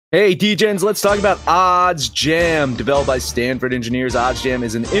Hey, DGens, let's talk about OddsJam. Developed by Stanford engineers, OddsJam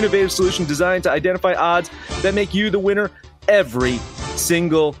is an innovative solution designed to identify odds that make you the winner every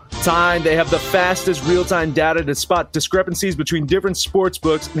single time. They have the fastest real-time data to spot discrepancies between different sports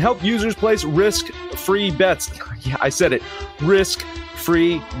books and help users place risk-free bets. Yeah, I said it.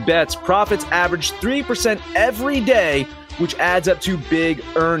 Risk-free bets. Profits average 3% every day, which adds up to big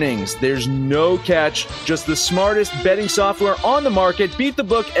earnings. There's no catch, just the smartest betting software on the market. Beat the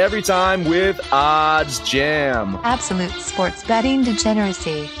book every time with OddsJam. Absolute sports betting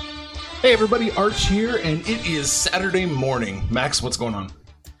degeneracy. Hey everybody, Arch here, and it is Saturday morning. Max, what's going on?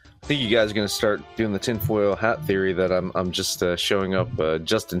 I think you guys are going to start doing the tinfoil hat theory that I'm just showing up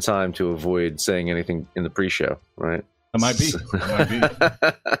just in time to avoid saying anything in the pre-show, right? It might be.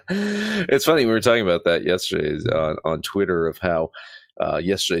 It's funny, we were talking about that yesterday on Twitter of how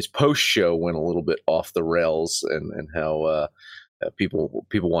yesterday's post show went a little bit off the rails and how people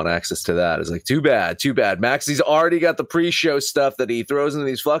want access to that. It's like, too bad. Maxie's already got the pre-show stuff that he throws into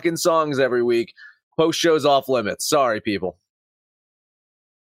these fucking songs every week. Post show's off limits. Sorry, people.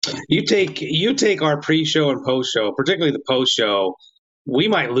 You take our pre-show and post show, particularly the post show. We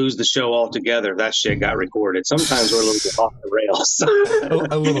might lose the show altogether if that shit got recorded. Sometimes we're a little bit off the rails.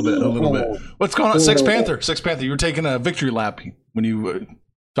 a little bit. What's going on? Sex Panther, you were taking a victory lap when you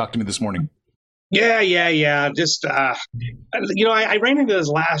talked to me this morning. Yeah. Just, I ran into this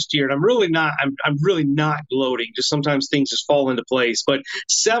last year, and I'm really not gloating. Just sometimes things just fall into place. But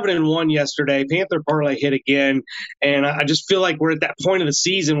 7-1 yesterday, Panther parlay hit again, and I just feel like we're at that point of the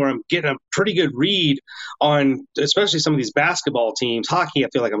season where I'm getting a pretty good read on, especially some of these basketball teams. Hockey, I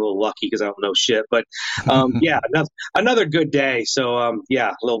feel like I'm a little lucky because I don't know shit. But yeah, another good day. So a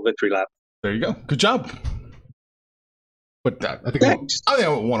little victory lap. There you go. Good job. But I think I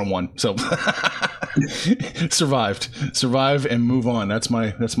went 1-on-1. So survive and move on. That's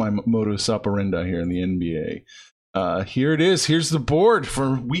my modus operandi here in the NBA. Here it is. Here's the board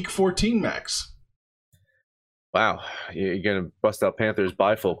for Week 14, Max. Wow, you're gonna bust out Panthers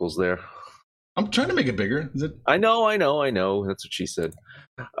bifocals there. I'm trying to make it bigger. Is it? I know. That's what she said.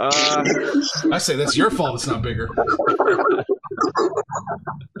 I say that's your fault. It's not bigger.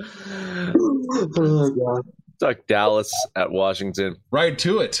 Oh God. Like Dallas at Washington. Right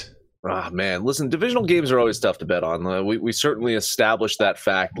to it. Ah, man. Listen, divisional games are always tough to bet on. We certainly established that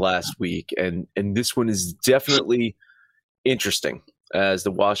fact last week, and this one is definitely interesting as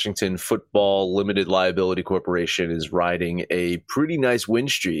the Washington Football Limited Liability Corporation is riding a pretty nice win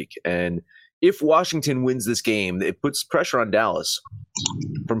streak. And if Washington wins this game, it puts pressure on Dallas.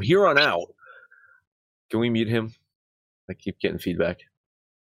 From here on out, can we mute him? I keep getting feedback.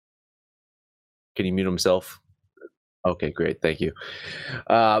 Can he mute himself? Okay, great. Thank you.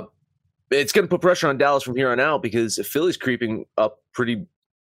 It's going to put pressure on Dallas from here on out because Philly's creeping up pretty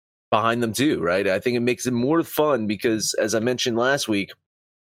behind them too, right? I think it makes it more fun because, as I mentioned last week,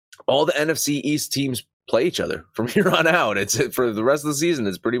 all the NFC East teams play each other from here on out. It's for the rest of the season.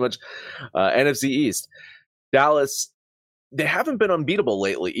 It's pretty much NFC East. Dallas, they haven't been unbeatable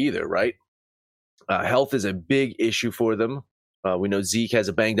lately either, right? Health is a big issue for them. We know Zeke has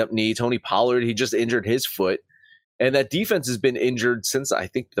a banged up knee. Tony Pollard, he just injured his foot. And that defense has been injured since, I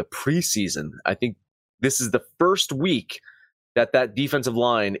think, the preseason. I think this is the first week that defensive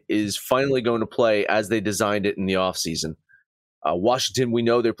line is finally going to play as they designed it in the offseason. Washington, we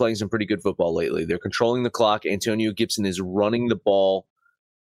know they're playing some pretty good football lately. They're controlling the clock. Antonio Gibson is running the ball.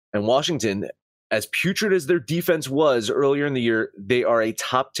 And Washington, as putrid as their defense was earlier in the year, they are a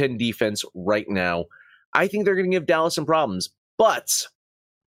top 10 defense right now. I think they're going to give Dallas some problems. But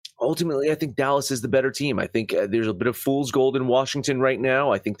ultimately, I think Dallas is the better team. I think there's a bit of fool's gold in Washington right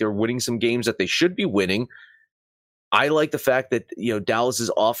now. I think they're winning some games that they should be winning. I like the fact that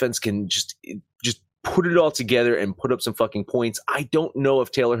Dallas's offense can just put it all together and put up some fucking points. I don't know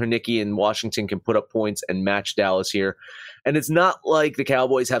if Taylor Heinicke in Washington can put up points and match Dallas here. And it's not like the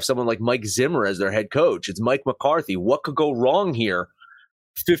Cowboys have someone like Mike Zimmer as their head coach. It's Mike McCarthy. What could go wrong here?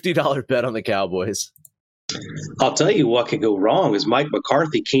 $50 bet on the Cowboys. I'll tell you what could go wrong is Mike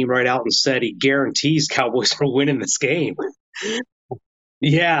McCarthy came right out and said he guarantees Cowboys are winning this game.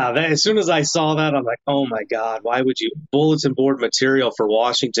 Yeah, as soon as I saw that, I'm like, oh my God, why would you? Bulletin board material for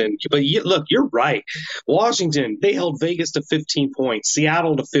Washington. But look, you're right. Washington, they held Vegas to 15 points,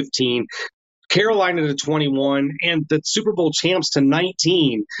 Seattle to 15. Carolina to 21, and the Super Bowl champs to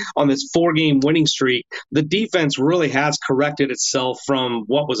 19 on this 4-game winning streak. The defense really has corrected itself from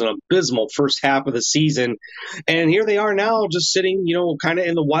what was an abysmal first half of the season. And here they are now just sitting, kind of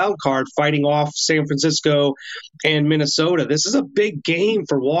in the wild card, fighting off San Francisco and Minnesota. This is a big game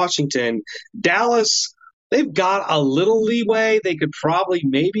for Washington. Dallas, they've got a little leeway. They could probably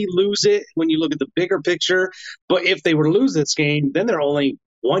maybe lose it when you look at the bigger picture. But if they were to lose this game, then they're only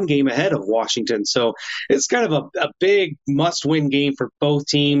one game ahead of Washington. So it's kind of a big must-win game for both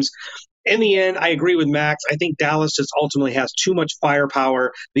teams. In the end, I agree with Max. I think Dallas just ultimately has too much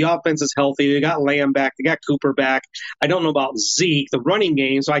firepower. The offense is healthy. They got Lamb back. They got Cooper back. I don't know about Zeke, the running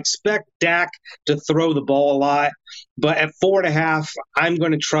game. So I expect Dak to throw the ball a lot. But at 4.5, I'm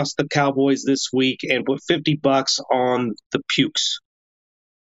going to trust the Cowboys this week and put $50 on the Pukes.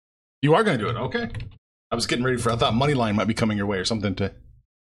 You are going to do it. Okay. I was getting ready I thought Moneyline might be coming your way or something to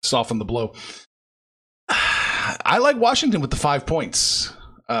soften the blow. I like Washington with the 5 points.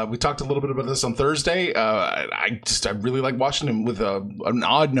 We talked a little bit about this on Thursday. I really like Washington with an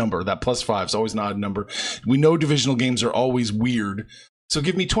odd number. That +5 is always an odd number. We know divisional games are always weird. So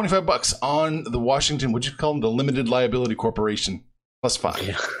give me $25 on the Washington, what'd you call them? The Limited Liability Corporation, +5.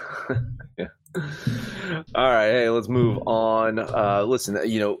 Yeah. Yeah. All right. Hey, let's move on. Listen,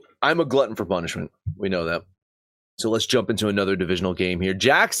 I'm a glutton for punishment. We know that. So let's jump into another divisional game here.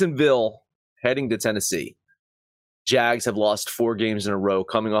 Jacksonville heading to Tennessee. Jags have lost 4 games in a row,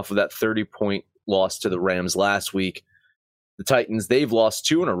 coming off of that 30-point loss to the Rams last week. The Titans, they've lost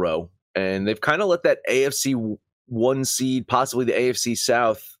 2 in a row, and they've kind of let that AFC 1 seed, possibly the AFC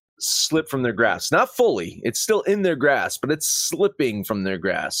South, slip from their grasp. Not fully. It's still in their grasp, but it's slipping from their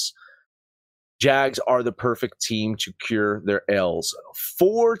grasp. Jags are the perfect team to cure their ails.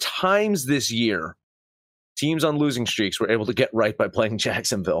 4 times this year, teams on losing streaks were able to get right by playing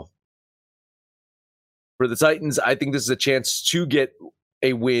Jacksonville. For the Titans, I think this is a chance to get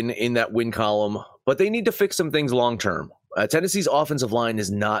a win in that win column, but they need to fix some things long term. Tennessee's offensive line is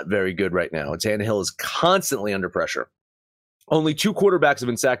not very good right now, and Tannehill is constantly under pressure. Only 2 quarterbacks have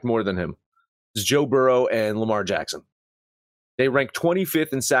been sacked more than him. It's Joe Burrow and Lamar Jackson. They rank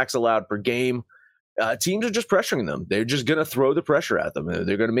 25th in sacks allowed per game. Teams are just pressuring them. They're just going to throw the pressure at them.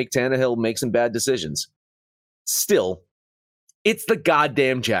 They're going to make Tannehill make some bad decisions. Still, it's the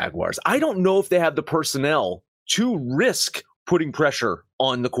goddamn Jaguars. I don't know if they have the personnel to risk putting pressure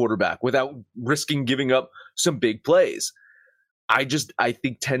on the quarterback without risking giving up some big plays. I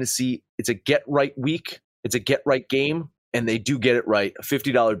think Tennessee, it's a get right week. It's a get right game, and they do get it right. A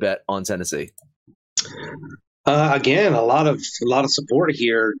 $50 bet on Tennessee. Again, a lot of support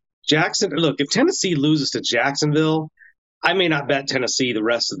here. Look, if Tennessee loses to Jacksonville, I may not bet Tennessee the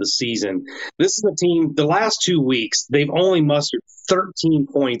rest of the season. This is a team, the last 2 weeks, they've only mustered 13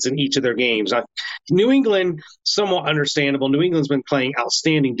 points in each of their games. New England, somewhat understandable. New England's been playing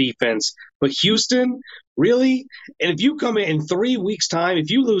outstanding defense. But Houston, really? And if you come in 3 weeks' time,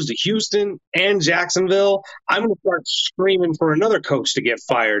 if you lose to Houston and Jacksonville, I'm going to start screaming for another coach to get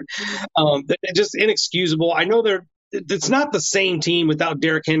fired. Just inexcusable. I know it's not the same team without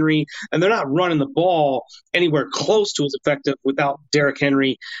Derrick Henry, and they're not running the ball anywhere close to as effective without Derrick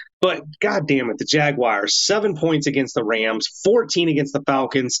Henry. But God damn it, the Jaguars, 7 points against the Rams, 14 against the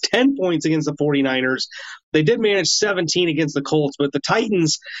Falcons, 10 points against the 49ers. They did manage 17 against the Colts, but the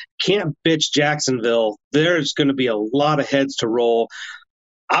Titans can't bitch Jacksonville. There's going to be a lot of heads to roll.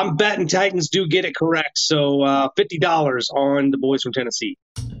 I'm betting Titans do get it correct, so $50 on the boys from Tennessee.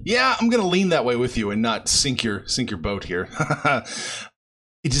 Yeah, I'm going to lean that way with you and not sink your boat here.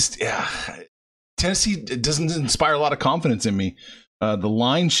 Tennessee doesn't inspire a lot of confidence in me. The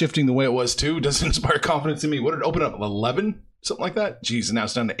line shifting the way it was too doesn't inspire confidence in me. What did it open up? 11? Something like that? Jeez, and now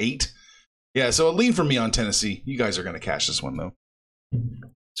it's down to 8. Yeah, so a lean for me on Tennessee. You guys are going to cash this one, though.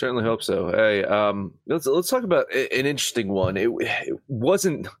 Certainly hope so. Hey, let's talk about an interesting one. It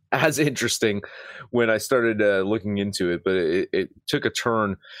wasn't as interesting when I started looking into it, but it took a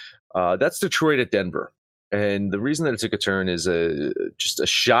turn. That's Detroit at Denver. And the reason that it took a turn is just a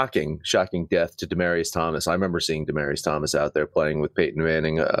shocking death to Demaryius Thomas. I remember seeing Demaryius Thomas out there playing with Peyton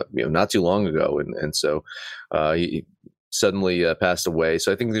Manning, not too long ago, and so he suddenly passed away.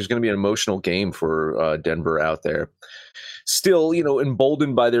 So I think there's going to be an emotional game for Denver out there. Still,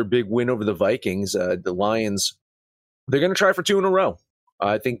 emboldened by their big win over the Vikings, the Lions, they're going to try for 2 in a row.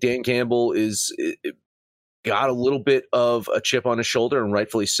 I think Dan Campbell got a little bit of a chip on his shoulder, and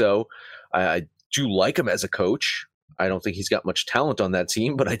rightfully so. I do like him as a coach. I don't think he's got much talent on that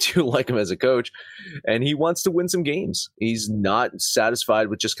team, but I do like him as a coach, and he wants to win some games. He's not satisfied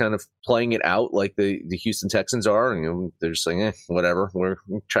with just kind of playing it out like the Houston Texans are. And, they're just saying, whatever. We're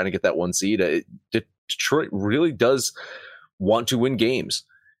trying to get that 1 seed. Detroit really does want to win games.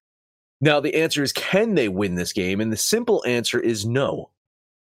 Now, the answer is, can they win this game? And the simple answer is no.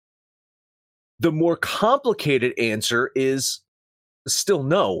 The more complicated answer is still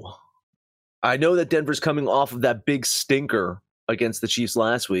no. I know that Denver's coming off of that big stinker against the Chiefs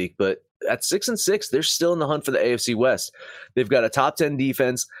last week, but at 6-6, they're still in the hunt for the AFC West. They've got a top 10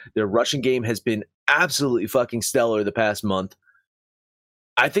 defense. Their rushing game has been absolutely fucking stellar the past month.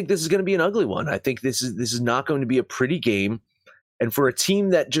 I think this is going to be an ugly one. I think this is not going to be a pretty game. And for a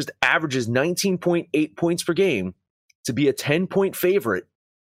team that just averages 19.8 points per game to be a 10-point favorite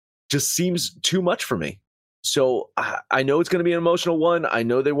just seems too much for me. So I know it's going to be an emotional one. I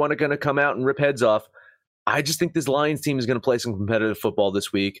know they want to kind of come out and rip heads off. I just think this Lions team is going to play some competitive football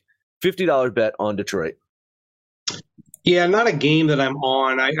this week. $50 bet on Detroit. Yeah, not a game that I'm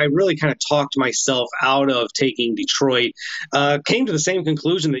on. I really kind of talked myself out of taking Detroit. Came to the same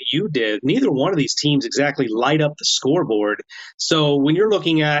conclusion that you did. Neither one of these teams exactly light up the scoreboard. So when you're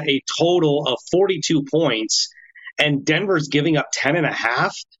looking at a total of 42 points and Denver's giving up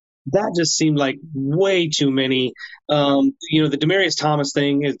 10.5, that just seemed like way too many. The Demaryius Thomas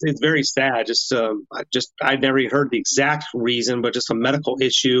thing is very sad. I'd never heard the exact reason, but just a medical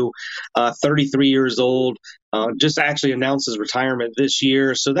issue. 33 years old, just actually announced his retirement this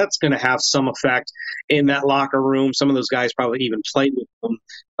year, so that's going to have some effect in that locker room. Some of those guys probably even played with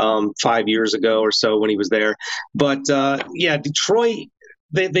him 5 years ago or so when he was there. But Detroit.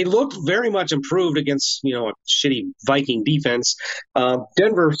 They looked very much improved against, a shitty Viking defense.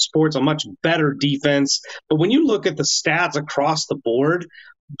 Denver sports a much better defense. But when you look at the stats across the board,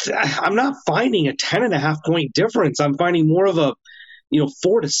 I'm not finding a 10.5-point difference. I'm finding more of a,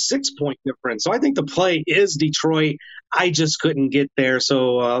 4 to 6 point difference. So I think the play is Detroit. I just couldn't get there.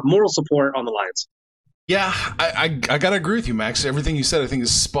 So moral support on the Lions. Yeah, I got to agree with you, Max. Everything you said I think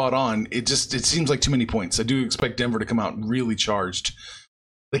is spot on. It seems like too many points. I do expect Denver to come out really charged.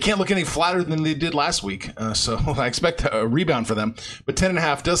 They can't look any flatter than they did last week, so I expect a rebound for them. But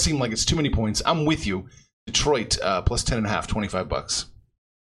 10.5 does seem like it's too many points. I'm with you. Detroit plus 10.5, $25.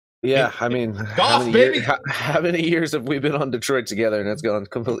 Yeah, I mean, baby. How many years have we been on Detroit together, and it's gone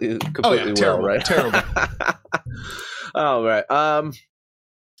completely terrible, well, right? Terrible. All right.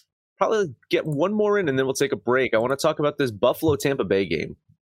 Probably get one more in, and then we'll take a break. I want to talk about this Buffalo-Tampa Bay game.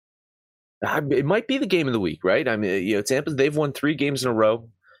 It might be the game of the week, right? I mean, Tampa, they've won 3 games in a row.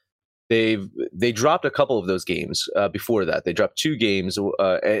 They dropped a couple of those games before that. They dropped 2 games,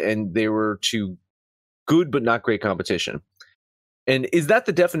 and they were to good but not great competition. And is that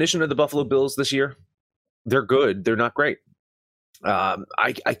the definition of the Buffalo Bills this year? They're good. They're not great.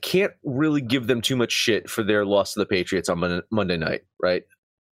 I can't really give them too much shit for their loss to the Patriots on Monday night, right?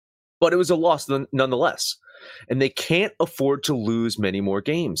 But it was a loss nonetheless. And they can't afford to lose many more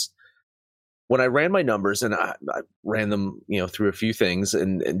games. When I ran my numbers, and I ran them, through a few things,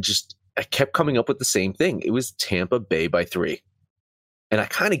 and just I kept coming up with the same thing. It was Tampa Bay by 3. And I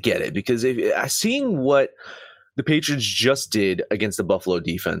kind of get it because seeing what the Patriots just did against the Buffalo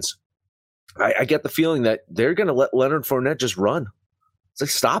defense, I get the feeling that they're going to let Leonard Fournette just run. It's like,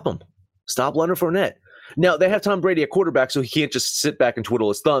 stop him. Stop Leonard Fournette. Now, they have Tom Brady at quarterback, so he can't just sit back and twiddle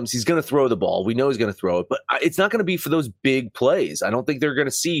his thumbs. He's going to throw the ball. We know he's going to throw it, but it's not going to be for those big plays. I don't think they're going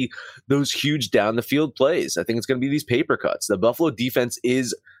to see those huge down-the-field plays. I think it's going to be these paper cuts. The Buffalo defense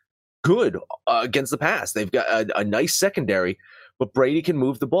is good against the pass. They've got a nice secondary, but Brady can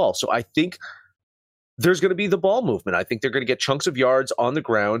move the ball. So I think there's going to be the ball movement. I think they're going to get chunks of yards on the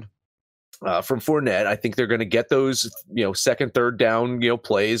ground from Fournette. I think they're going to get those, second, third down,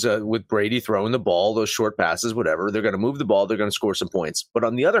 plays with Brady throwing the ball, those short passes, whatever. They're going to move the ball. They're going to score some points. But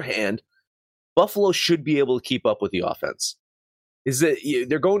on the other hand, Buffalo should be able to keep up with the offense. Is that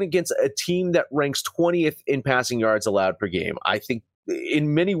they're going against a team that ranks 20th in passing yards allowed per game. I think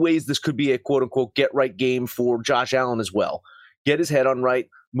in many ways this could be a quote-unquote get-right game for Josh Allen as well. Get his head on right,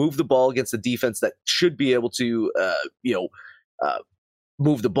 move the ball against a defense that should be able to,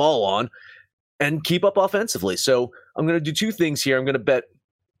 move the ball on and keep up offensively. So I'm going to do 2 things here. I'm going to bet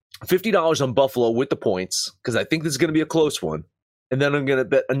 $50 on Buffalo with the points because I think this is going to be a close one. And then I'm going to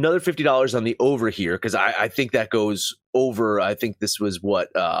bet another $50 on the over here because I think that goes over. I think this was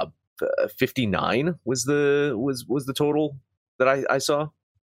 59 was the total that I saw.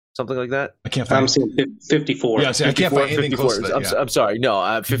 Something like that. I can't find. I'm seeing 54. Yeah, I can't find anything close to that. I'm sorry.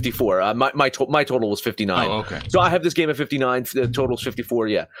 No, 54. My total was 59. Oh, okay. So I have this game at 59. The total's 54.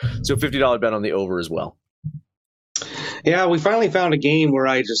 Yeah. So $50 bet on the over as well. Yeah, we finally found a game where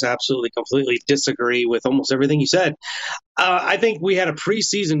I just absolutely, completely disagree with almost everything you said. I think we had a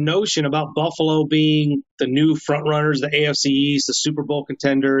preseason notion about Buffalo being the new front runners, the AFC East, the Super Bowl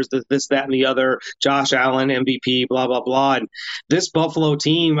contenders, this, that, and the other. Josh Allen, MVP, blah, blah, blah. And this Buffalo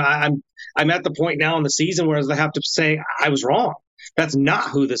team, I'm at the point now in the season where I have to say I was wrong. That's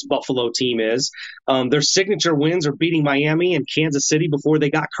not who this Buffalo team is. Their signature wins are beating Miami and Kansas City before they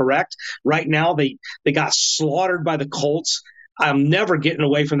got correct. Right now, they got slaughtered by the Colts. I'm never getting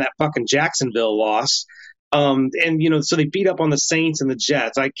away from that fucking Jacksonville loss. So they beat up on the Saints and the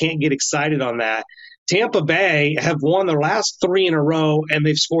Jets. I can't get excited on that. Tampa Bay have won their last 3 in a row, and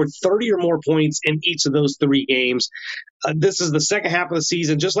they've scored 30 or more points in each of those 3 games. This is the second half of the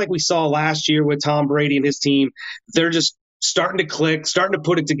season, just like we saw last year with Tom Brady and his team. They're just starting to click, starting to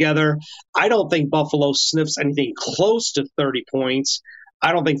put it together. I don't think Buffalo sniffs anything close to 30 points.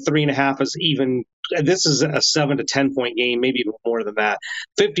 I don't think 3.5 is even – this is a 7 to 10 point game, maybe even more than that.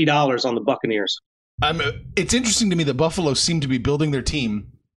 $50 on the Buccaneers. It's interesting to me that Buffalo seemed to be building their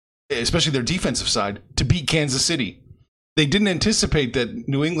team, especially their defensive side, to beat Kansas City. They didn't anticipate that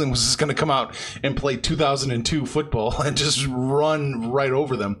New England was just going to come out and play 2002 football and just run right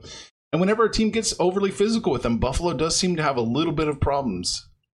over them. And whenever a team gets overly physical with them, Buffalo does seem to have a little bit of problems.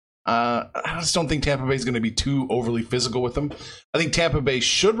 I just don't think Tampa Bay is going to be too overly physical with them. I think Tampa Bay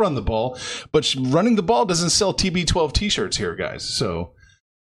should run the ball, but running the ball doesn't sell TB12 t-shirts here, guys. So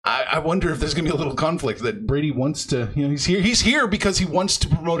I wonder if there's going to be a little conflict that Brady wants to, he's here because he wants to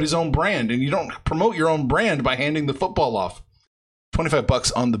promote his own brand, and you don't promote your own brand by handing the football off.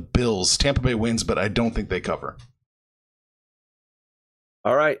 $25 on the Bills. Tampa Bay wins, but I don't think they cover.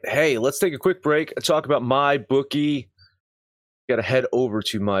 All right. Hey, let's take a quick break and talk about MyBookie. Got to head over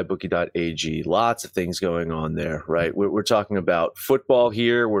to mybookie.ag. Lots of things going on there, right? We're talking about football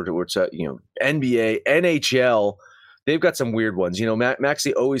here. We're NBA, NHL. They've got some weird ones.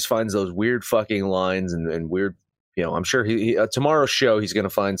 Maxie always finds those weird fucking lines and weird. I'm sure he tomorrow's show he's going to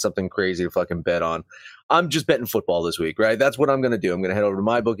find something crazy to fucking bet on. I'm just betting football this week, right? That's what I'm going to do. I'm going to head over to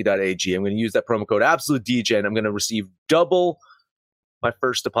mybookie.ag. I'm going to use that promo code AbsoluteDJ, and I'm going to receive double my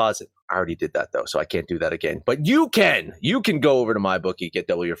first deposit. I already did that though, so I can't do that again. But you can go over to MyBookie, get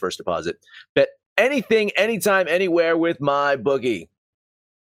double your first deposit. Bet anything, anytime, anywhere with MyBookie.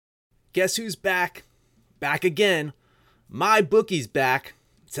 Guess who's back? Back again. MyBookie's back.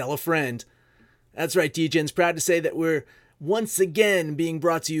 Tell a friend. That's right, DJ's proud to say that we're once again being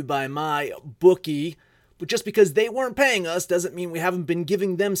brought to you by MyBookie. But just because they weren't paying us doesn't mean we haven't been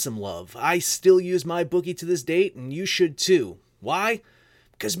giving them some love. I still use MyBookie to this date, and you should too. Why?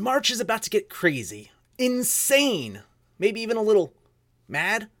 Because March is about to get crazy, insane, maybe even a little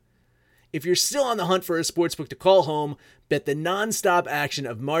mad. If you're still on the hunt for a sportsbook to call home, bet the non-stop action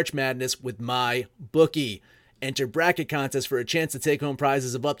of March Madness with MyBookie. Enter bracket contests for a chance to take home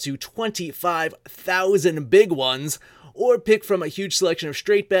prizes of up to 25,000 big ones, or pick from a huge selection of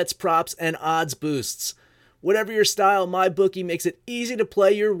straight bets, props, and odds boosts. Whatever your style, MyBookie makes it easy to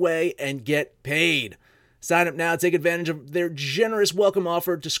play your way and get paid. Sign up now, take advantage of their generous welcome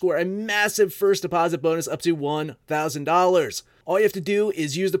offer to score a massive first deposit bonus up to $1,000. All you have to do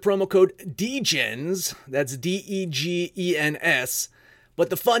is use the promo code DEGENS, that's DEGENS,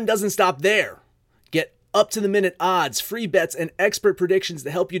 but the fun doesn't stop there. Get up-to-the-minute odds, free bets, and expert predictions to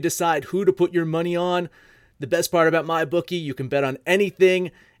help you decide who to put your money on. The best part about MyBookie, you can bet on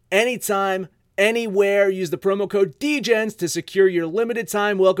anything, anytime, anywhere. Use the promo code DEGENS to secure your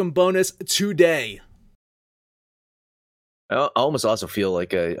limited-time welcome bonus today. I almost also feel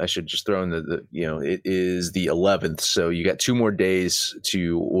like I should just throw in it is the 11th, so you got 2 more days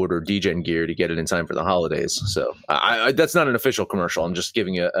to order DGen gear to get it in time for the holidays. So I that's not an official commercial. I'm just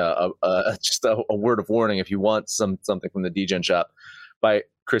giving you just a word of warning. If you want something from the DGen shop by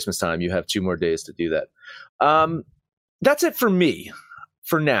Christmas time, you have 2 more days to do that. That's it for me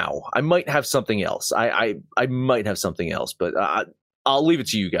for now. I might have something else. I might have something else, but I'll leave it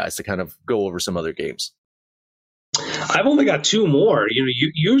to you guys to kind of go over some other games. I've only got 2 more.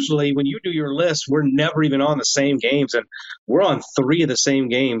 Usually when you do your list, we're never even on the same games, and we're on 3 of the same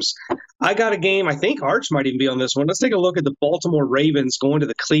games. I got a game. I think Arch might even be on this one. Let's take a look at the Baltimore Ravens going to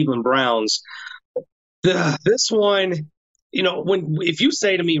the Cleveland Browns. This one, if you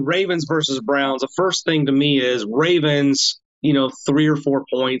say to me Ravens versus Browns, the first thing to me is Ravens. 3 or 4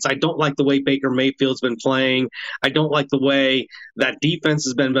 points. I don't like the way Baker Mayfield's been playing. I don't like the way that defense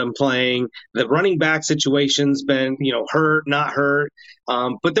has been playing. The running back situation's been, hurt, not hurt.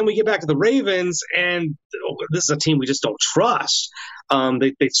 But then we get back to the Ravens, and this is a team we just don't trust.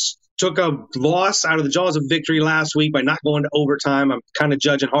 They took a loss out of the jaws of victory last week by not going to overtime. I'm kind of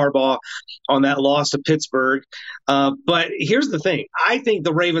judging Harbaugh on that loss to Pittsburgh. But here's the thing. I think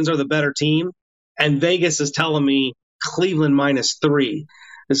the Ravens are the better team, and Vegas is telling me Cleveland -3.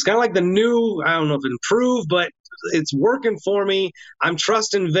 It's kind of like the new, I don't know if improved, but it's working for me. I'm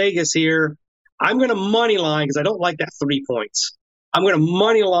trusting Vegas here. I'm going to money line because I don't like that 3 points. I'm going to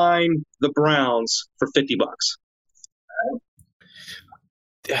money line the Browns for $50.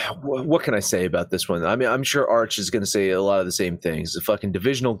 what can I say about this one? I mean, I'm sure Arch is going to say a lot of the same things. The fucking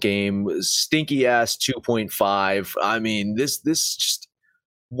divisional game, stinky ass 2.5. I mean, this just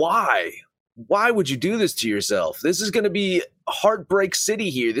why? Why would you do this to yourself? This is going to be heartbreak city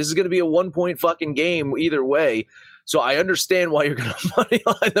here. This is going to be a 1 point fucking game either way. So I understand why you're going to money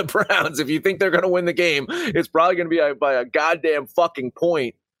line the Browns. If you think they're going to win the game, it's probably going to be by a goddamn fucking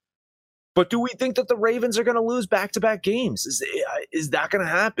point. But do we think that the Ravens are going to lose back-to-back games? Is that going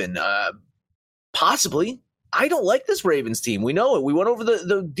to happen? Possibly. I don't like this Ravens team. We know it. We went over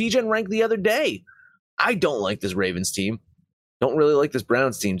the DGen rank the other day. I don't like this Ravens team. Don't really like this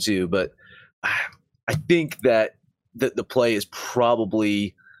Browns team too. But I think that the play is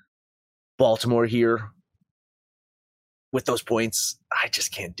probably Baltimore here with those points. I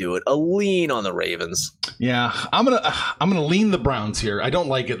just can't do it. A lean on the Ravens. Yeah, I'm gonna lean the Browns here. I don't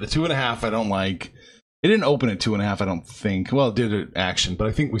like it. The 2.5, I don't like. It didn't open at 2.5, I don't think. Well, it did at Action, but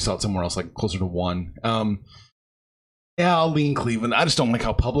I think we saw it somewhere else, like closer to 1. Yeah, I'll lean Cleveland. I just don't like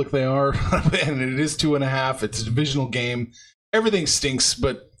how public they are, and it is 2.5. It's a divisional game. Everything stinks,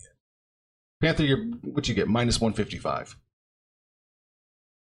 but Panther, what you get? Minus 155.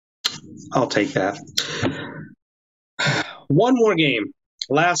 I'll take that. One more game.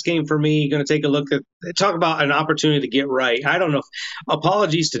 Last game for me. Going to take a look at, talk about an opportunity to get right. I don't know.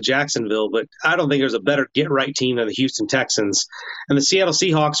 Apologies to Jacksonville, but I don't think there's a better get right team than the Houston Texans. And the Seattle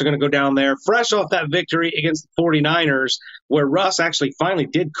Seahawks are going to go down there fresh off that victory against the 49ers, where Russ actually finally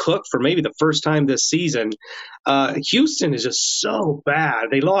did cook for maybe the first time this season. Houston is just so bad.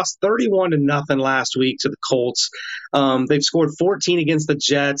 They lost 31-0 last week to the Colts. They've scored 14 against the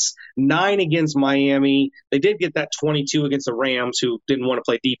Jets, 9 against Miami. They did get that 22 against the Rams, who didn't want to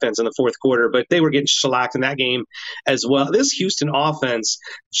play defense in the fourth quarter, but they were getting shellacked in that game as well. This Houston offense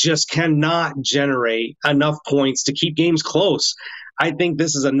just cannot generate enough points to keep games close. I think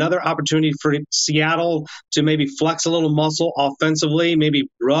this is another opportunity for Seattle to maybe flex a little muscle offensively, maybe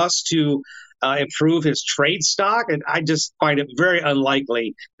Russ to improve his trade stock. And I just find it very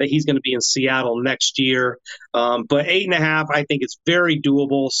unlikely that he's going to be in Seattle next year. But 8.5, I think it's very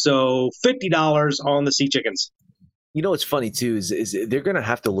doable. So $50 on the Sea Chickens. You know what's funny too is they're going to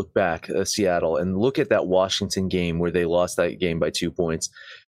have to look back Seattle and look at that Washington game where they lost that game by 2 points.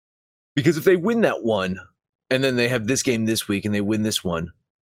 Because if they win that one and then they have this game this week and they win this one,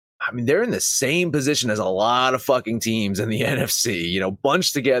 I mean, they're in the same position as a lot of fucking teams in the NFC,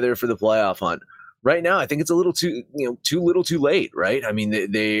 bunched together for the playoff hunt. Right now, I think it's a little too little too late, right? I mean,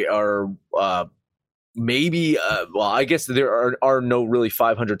 they are maybe, I guess there are no really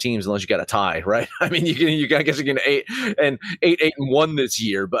 500 teams unless you got a tie, right? I mean, I guess you can 8-1 this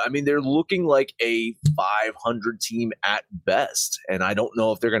year, but I mean, they're looking like a 500 team at best. And I don't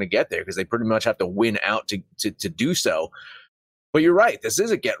know if they're going to get there because they pretty much have to win out to do so. But you're right. This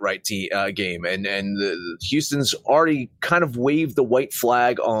is a get-right game, and the Houston's already kind of waved the white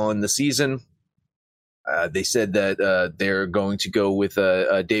flag on the season. They said that they're going to go with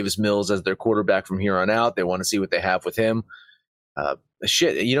Davis Mills as their quarterback from here on out. They want to see what they have with him. They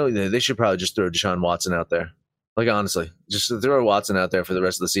should probably just throw Deshaun Watson out there. Like, honestly, just throw Watson out there for the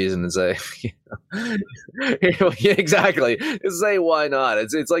rest of the season and say, yeah, exactly. Say, why not?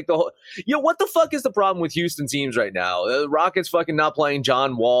 It's like the whole, what the fuck is the problem with Houston teams right now? The Rockets fucking not playing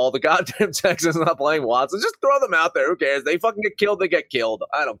John Wall. The goddamn Texans not playing Watson. Just throw them out there. Who cares? They fucking get killed. They get killed.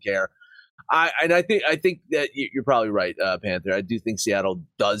 I don't care. I think that you're probably right, Panther. I do think Seattle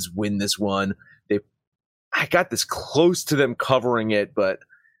does win this one. I got this close to them covering it, but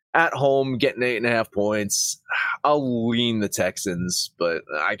at home, getting 8.5 points, I'll lean the Texans, but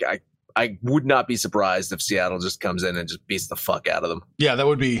I would not be surprised if Seattle just comes in and just beats the fuck out of them. Yeah, that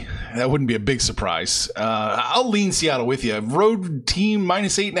wouldn't be a big surprise. I'll lean Seattle with you. Road team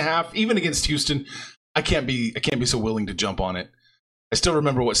minus 8.5, even against Houston. I can't be so willing to jump on it. I still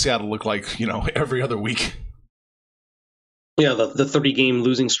remember what Seattle looked like, every other week. Yeah, the 30-game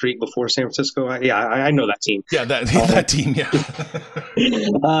losing streak before San Francisco. I know that team. Yeah, that team, yeah.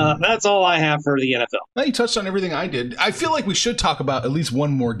 That's all I have for the NFL. Well, you touched on everything I did. I feel like we should talk about at least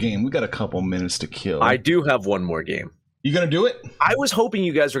one more game. We got a couple minutes to kill. I do have one more game. You gonna do it? I was hoping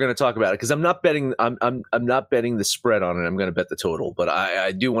you guys were going to talk about it because I'm not betting. I'm not betting the spread on it. I'm going to bet the total, but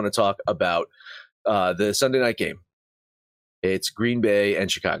I do want to talk about the Sunday night game. It's Green Bay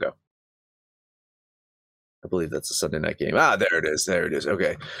and Chicago. I believe that's a Sunday night game. There it is.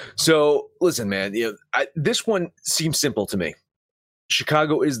 Okay. So listen, man, this one seems simple to me.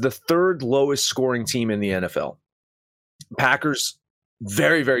 Chicago is the third lowest scoring team in the NFL. Packers,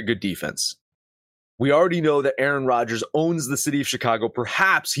 very, very good defense. We already know that Aaron Rodgers owns the city of Chicago.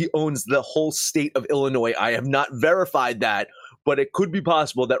 Perhaps he owns the whole state of Illinois. I have not verified that, but it could be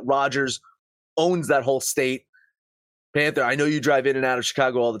possible that Rodgers owns that whole state. Panther, I know you drive in and out of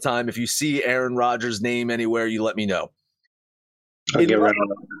Chicago all the time. If you see Aaron Rodgers' name anywhere, you let me know. I'll get right on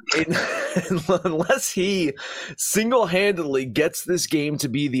that. Unless he single-handedly gets this game to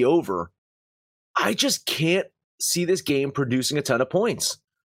be the over, I just can't see this game producing a ton of points.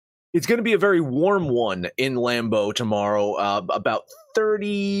 It's going to be a very warm one in Lambeau tomorrow, about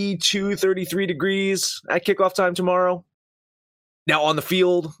 32, 33 degrees at kickoff time tomorrow. Now on the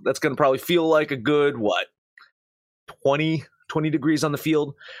field, that's going to probably feel like a good, 20 degrees on the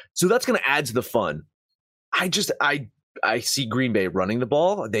field. So that's going to add to the fun. I see Green Bay running the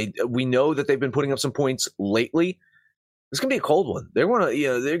ball. We know that they've been putting up some points lately. It's gonna be a cold one. They're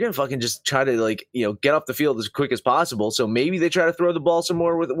gonna fucking just try to get off the field as quick as possible. So maybe they try to throw the ball some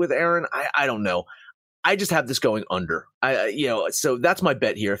more with Aaron. I don't know. I just have this going under. So that's my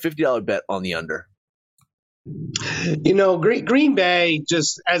bet here. A $50 bet on the under. Green Bay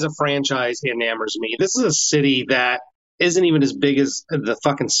just as a franchise enamors me. This is a city that isn't even as big as the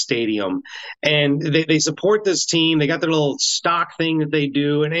fucking stadium. And they support this team. They got their little stock thing that they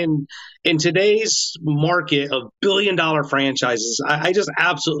do. And in today's market of billion-dollar franchises, I just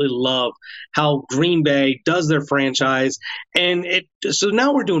absolutely love how Green Bay does their franchise. And so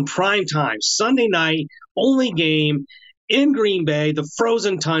now we're doing prime time, Sunday night, only game in Green Bay, the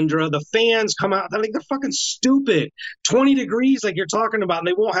frozen tundra, the fans come out, they're fucking stupid. 20 degrees like you're talking about, and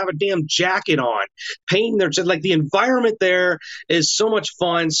they won't have a damn jacket on. Painting their the environment there is so much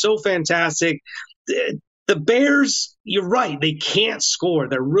fun, so fantastic. The Bears, you're right, they can't score.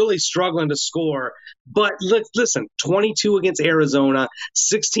 They're really struggling to score. But listen, 22 against Arizona,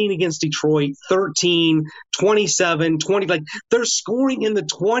 16 against Detroit, 13, 27, 20. They're scoring in the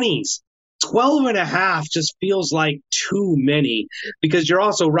 20s. 12.5 just feels like too many, because you're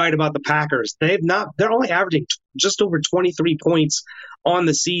also right about the Packers. They're only averaging just over 23 points on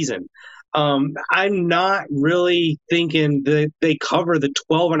the season. I'm not really thinking that they cover the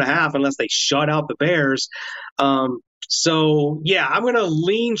 12.5 unless they shut out the Bears. So yeah, I'm going to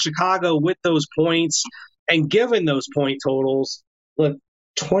lean Chicago with those points, and given those point totals, look,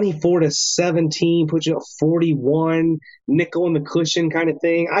 24-17 puts you at 41, nickel in the cushion kind of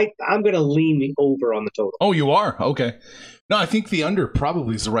thing. I'm going to lean the over on the total. Oh, you are? Okay. No, I think the under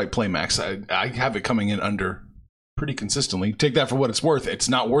probably is the right play, Max. I have it coming in under pretty consistently. Take that for what it's worth. It's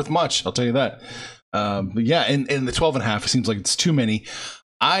not worth much, I'll tell you that. But yeah, and the 12.5 seems like it's too many.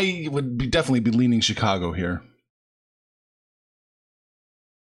 I would definitely be leaning Chicago here.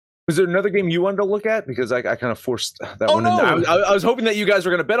 Was there another game you wanted to look at? Because I kind of forced that one. No. I was hoping that you guys were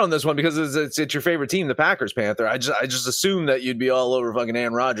going to bet on this one because it's your favorite team, the Packers, Panther. I just assumed that you'd be all over fucking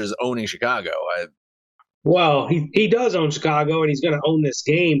Aaron Rodgers owning Chicago. Well, he does own Chicago, and he's going to own this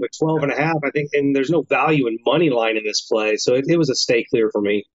game, but 12.5, I think, and there's no value in money line in this play, so it was a stay clear for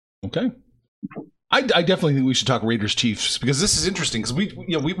me. Okay. I definitely think we should talk Raiders Chiefs, because this is interesting, because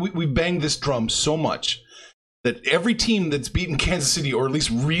we banged this drum so much that every team that's beaten Kansas City, or at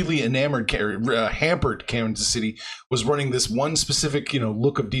least really hampered Kansas City, was running this one specific,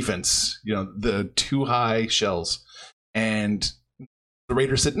 look of defense, the too high shells. And the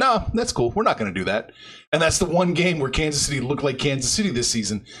Raiders said, no, that's cool. We're not going to do that. And that's the one game where Kansas City looked like Kansas City this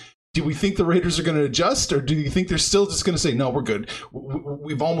season. Do we think the Raiders are going to adjust, or do you think they're still just going to say, no, we're good?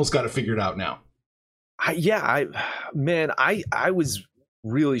 We've almost got it figured out now. I was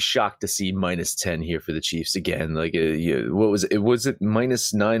really shocked to see -10 here for the Chiefs again. What was it? Was it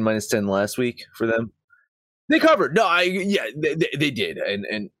 -9, -10 last week for them? They covered. No, they did.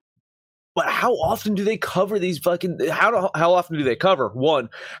 But how often do they cover these fucking? How often do they cover? One,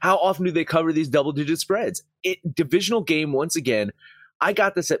 how often do they cover these double-digit spreads? Divisional game once again. I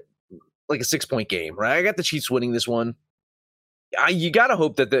got this at like a 6-point game, right? I got the Chiefs winning this one. You got to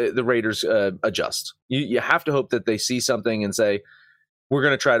hope that the Raiders adjust. You have to hope that they see something and say, we're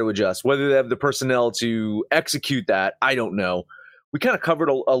going to try to adjust. Whether they have the personnel to execute that, I don't know. We kind of covered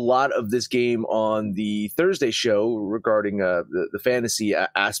a lot of this game on the Thursday show regarding the fantasy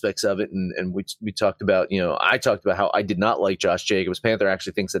aspects of it. And we talked about, I talked about how I did not like Josh Jacobs. Panther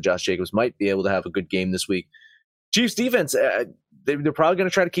actually thinks that Josh Jacobs might be able to have a good game this week. Chiefs defense, they're probably going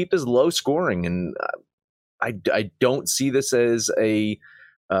to try to keep this low scoring. And I don't see this as a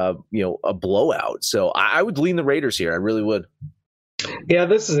blowout. So I would lean the Raiders here. I really would. Yeah,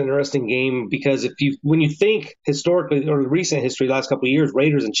 this is an interesting game because when you think historically or recent history, last couple of years,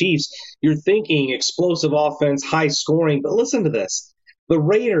 Raiders and Chiefs, you're thinking explosive offense, high scoring. But listen to this: the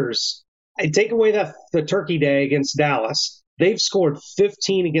Raiders, I take away the Turkey Day against Dallas. They've scored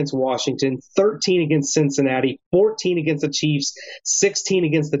 15 against Washington, 13 against Cincinnati, 14 against the Chiefs, 16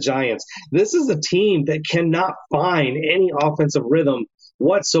 against the Giants. This is a team that cannot find any offensive rhythm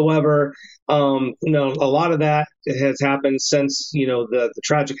whatsoever. A lot of that has happened since, the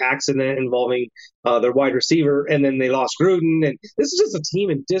tragic accident involving their wide receiver, and then they lost Gruden. And this is just a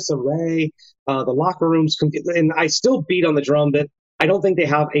team in disarray. The locker room's and I still beat on the drum that I don't think they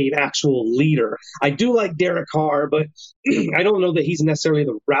have an actual leader. I do like Derek Carr, but I don't know that he's necessarily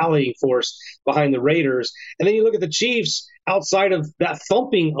the rallying force behind the Raiders. And then you look at the Chiefs, outside of that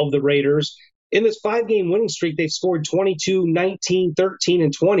thumping of the Raiders, in this 5-game winning streak, they've scored 22, 19, 13,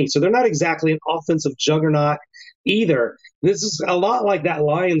 and 20. So they're not exactly an offensive juggernaut either. This is a lot like that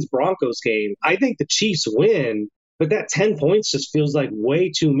Lions-Broncos game. I think the Chiefs win, but that 10 points just feels like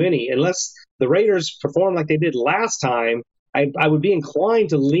way too many. Unless the Raiders perform like they did last time, I would be inclined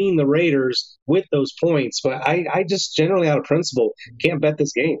to lean the Raiders with those points. But I just generally, out of principle, can't bet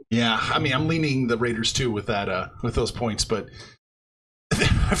this game. Yeah, I mean, I'm leaning the Raiders too with that with those points, but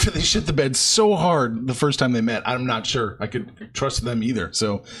after they shit the bed so hard the first time they met, I'm not sure I could trust them either.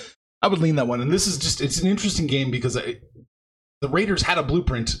 So I would lean that one. And this is it's an interesting game because the Raiders had a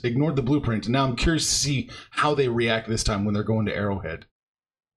blueprint, ignored the blueprint. And now I'm curious to see how they react this time when they're going to Arrowhead.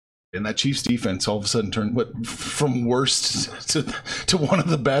 And that Chiefs defense all of a sudden turned from worst to one of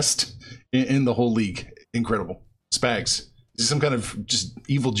the best in the whole league. Incredible. Spags, is he some kind of just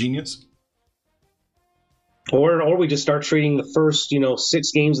evil genius? Or we just start treating the first,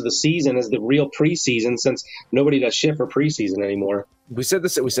 6 games of the season as the real preseason, since nobody does shit for preseason anymore. We said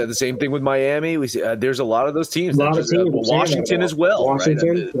this. We said the same thing with Miami. We there's a lot of those teams. Washington as well.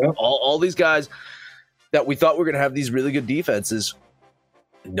 Washington, right? All these guys that we thought were going to have these really good defenses.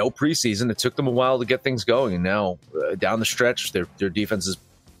 No preseason. It took them a while to get things going, and now down the stretch, their defense is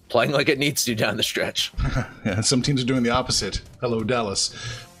playing like it needs to down the stretch. Yeah, some teams are doing the opposite. Hello, Dallas.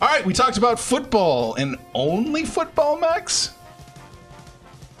 All right, we talked about football and only football, Max.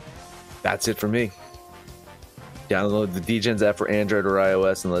 That's it for me. Download the DGens app for Android or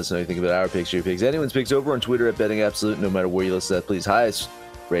iOS and let us know what you think about our picks, your picks, anyone's picks over on Twitter at Betting Absolute. No matter where you listen to that, please highest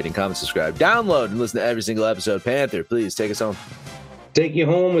rating, comment, subscribe, download, and listen to every single episode. Panther, please take us home. Take you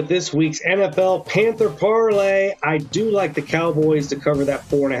home with this week's NFL Panther Parlay. I do like the Cowboys to cover that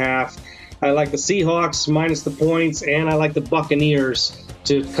 4.5. I like the Seahawks minus the points, and I like the Buccaneers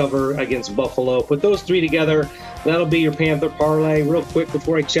to cover against Buffalo. Put those 3 together. That'll be your Panther Parlay. Real quick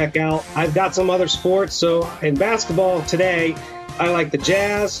before I check out, I've got some other sports. So in basketball today, I like the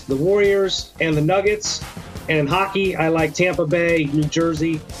Jazz, the Warriors, and the Nuggets. And in hockey, I like Tampa Bay, New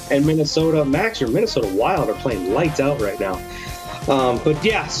Jersey, and Minnesota. Max, your Minnesota Wild are playing lights out right now. But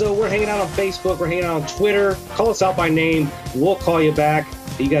yeah, so we're hanging out on Facebook, we're hanging out on Twitter. Call us out by name, we'll call you back.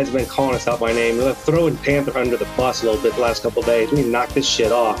 You guys have been calling us out by name. We're throwing Panther under the bus a little bit the last couple of days. We need to knock this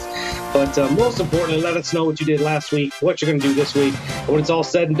shit off. But most importantly, let us know what you did last week, what you're going to do this week. And when it's all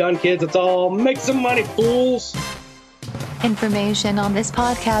said and done, kids, it's all make some money, fools. Information on this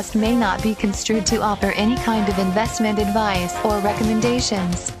podcast may not be construed to offer any kind of investment advice or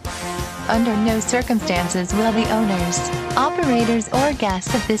recommendations. Under no circumstances will the owners, operators, or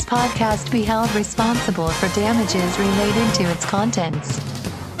guests of this podcast be held responsible for damages related to its contents.